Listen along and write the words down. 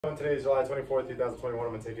Today is July 24th, 2021. I'm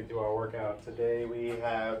going to take you through our workout. Today we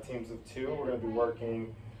have teams of two. We're going to be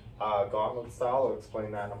working gauntlet style. I'll explain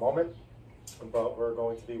that in a moment. But we're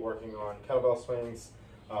going to be working on kettlebell swings,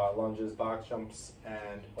 lunges, box jumps,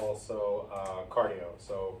 and also cardio.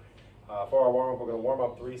 So for our warm-up, we're going to warm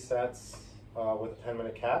up 3 sets with a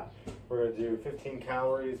 10-minute cap. We're going to do 15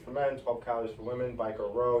 calories for men, 12 calories for women, bike or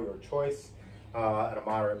row, your choice, at a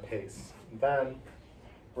moderate pace. Then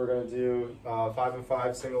we're going to do 5 and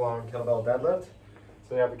 5 single arm kettlebell deadlift.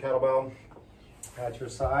 So you have the kettlebell at your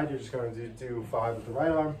side. You're just going to do 5 with the right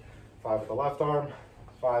arm, 5 with the left arm,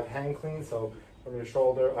 5 hang clean. So from your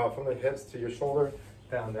shoulder, from the hips to your shoulder,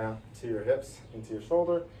 down to your hips into your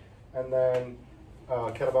shoulder, and then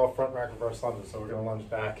kettlebell front rack reverse lunges. So we're going to lunge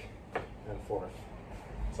back and forth.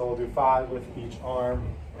 So we'll do 5 with each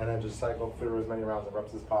arm, and then just cycle through as many rounds of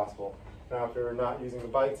reps as possible. Now, if you're not using the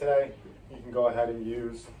bike today, you can go ahead and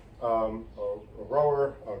use a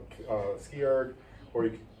rower, a ski erg, or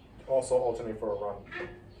you can also alternate for a run.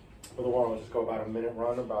 For the warm-up, just go about a minute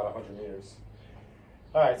run, about 100 meters.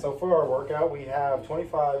 All right, so for our workout, we have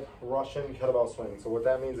 25 Russian kettlebell swings. So what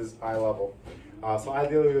that means is eye level. So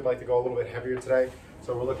ideally, we would like to go a little bit heavier today.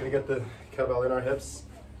 So we're looking to get the kettlebell in our hips,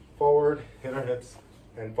 forward, in our hips,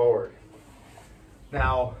 and forward.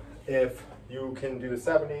 Now, if you can do the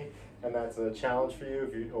 70, and that's a challenge for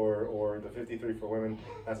you, or the 53 for women,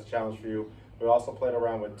 that's a challenge for you. We also played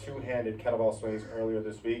around with 2-handed kettlebell swings earlier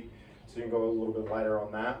this week, so you can go a little bit lighter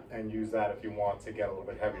on that and use that if you want to get a little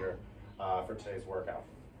bit heavier for today's workout.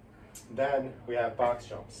 Then we have box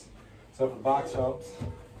jumps. So for box jumps,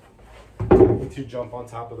 we need to jump on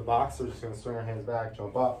top of the box. So we're just going to swing our hands back,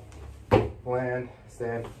 jump up, land,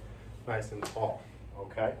 stand nice and tall,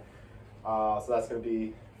 okay? So that's going to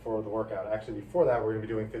be for the workout. Actually, before that, we're going to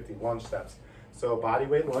be doing 50 lunge steps. So body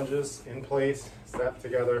weight lunges in place, step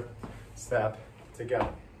together, step together.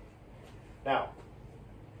 Now,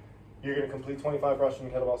 you're going to complete 25 Russian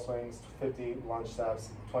kettlebell swings, 50 lunge steps,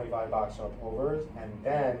 25 box jump overs, and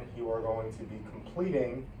then you are going to be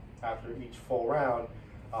completing, after each full round,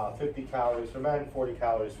 50 calories for men, 40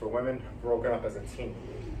 calories for women, broken up as a team.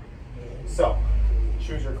 So,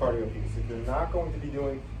 choose your cardio piece. If you're not going to be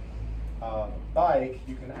doing bike,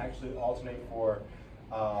 you can actually alternate for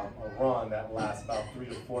a run that lasts about 3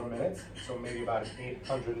 to 4 minutes, so maybe about an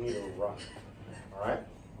 800-meter run. All right?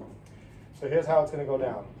 So here's how it's going to go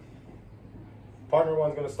down. Partner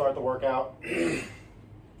one's going to start the workout, and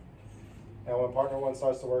when partner one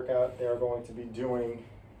starts the workout, they are going to be doing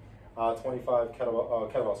 25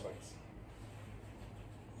 kettlebell swings.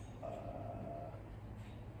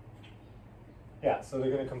 So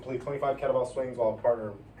they're going to complete 25 kettlebell swings while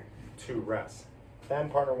partner 2 rests. Then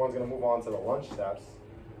partner 1's going to move on to the lunge steps.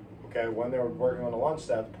 Okay, when they're working on the lunge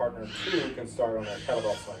steps, partner 2 can start on their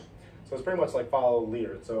kettlebell swing. So it's pretty much like follow the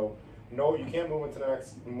leader. So no, you can't move into the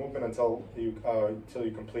next movement until you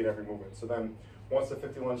complete every movement. So then once the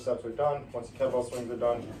 50 lunge steps are done, once the kettlebell swings are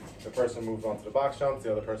done, the person moves on to the box jumps,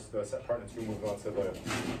 the other person, partner 2 moves on to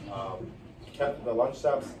the lunge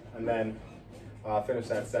steps, and then finish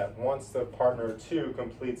that set. Once the partner 2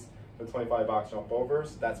 completes the 25 box jump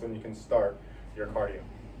overs, that's when you can start your cardio.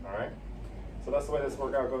 All right? So that's the way this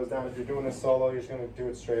workout goes down. If you're doing this solo, you're just going to do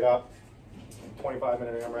it straight up.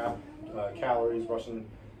 25-minute AMRAP, calories, Russian.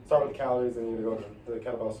 Start with the calories, and you're going to go to the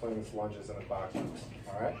kettlebell swings, lunges, and the box jumps.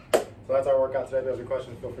 All right? So that's our workout today. If you have any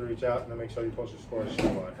questions, feel free to reach out, and then make sure you post your scores.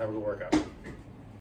 Have a good workout.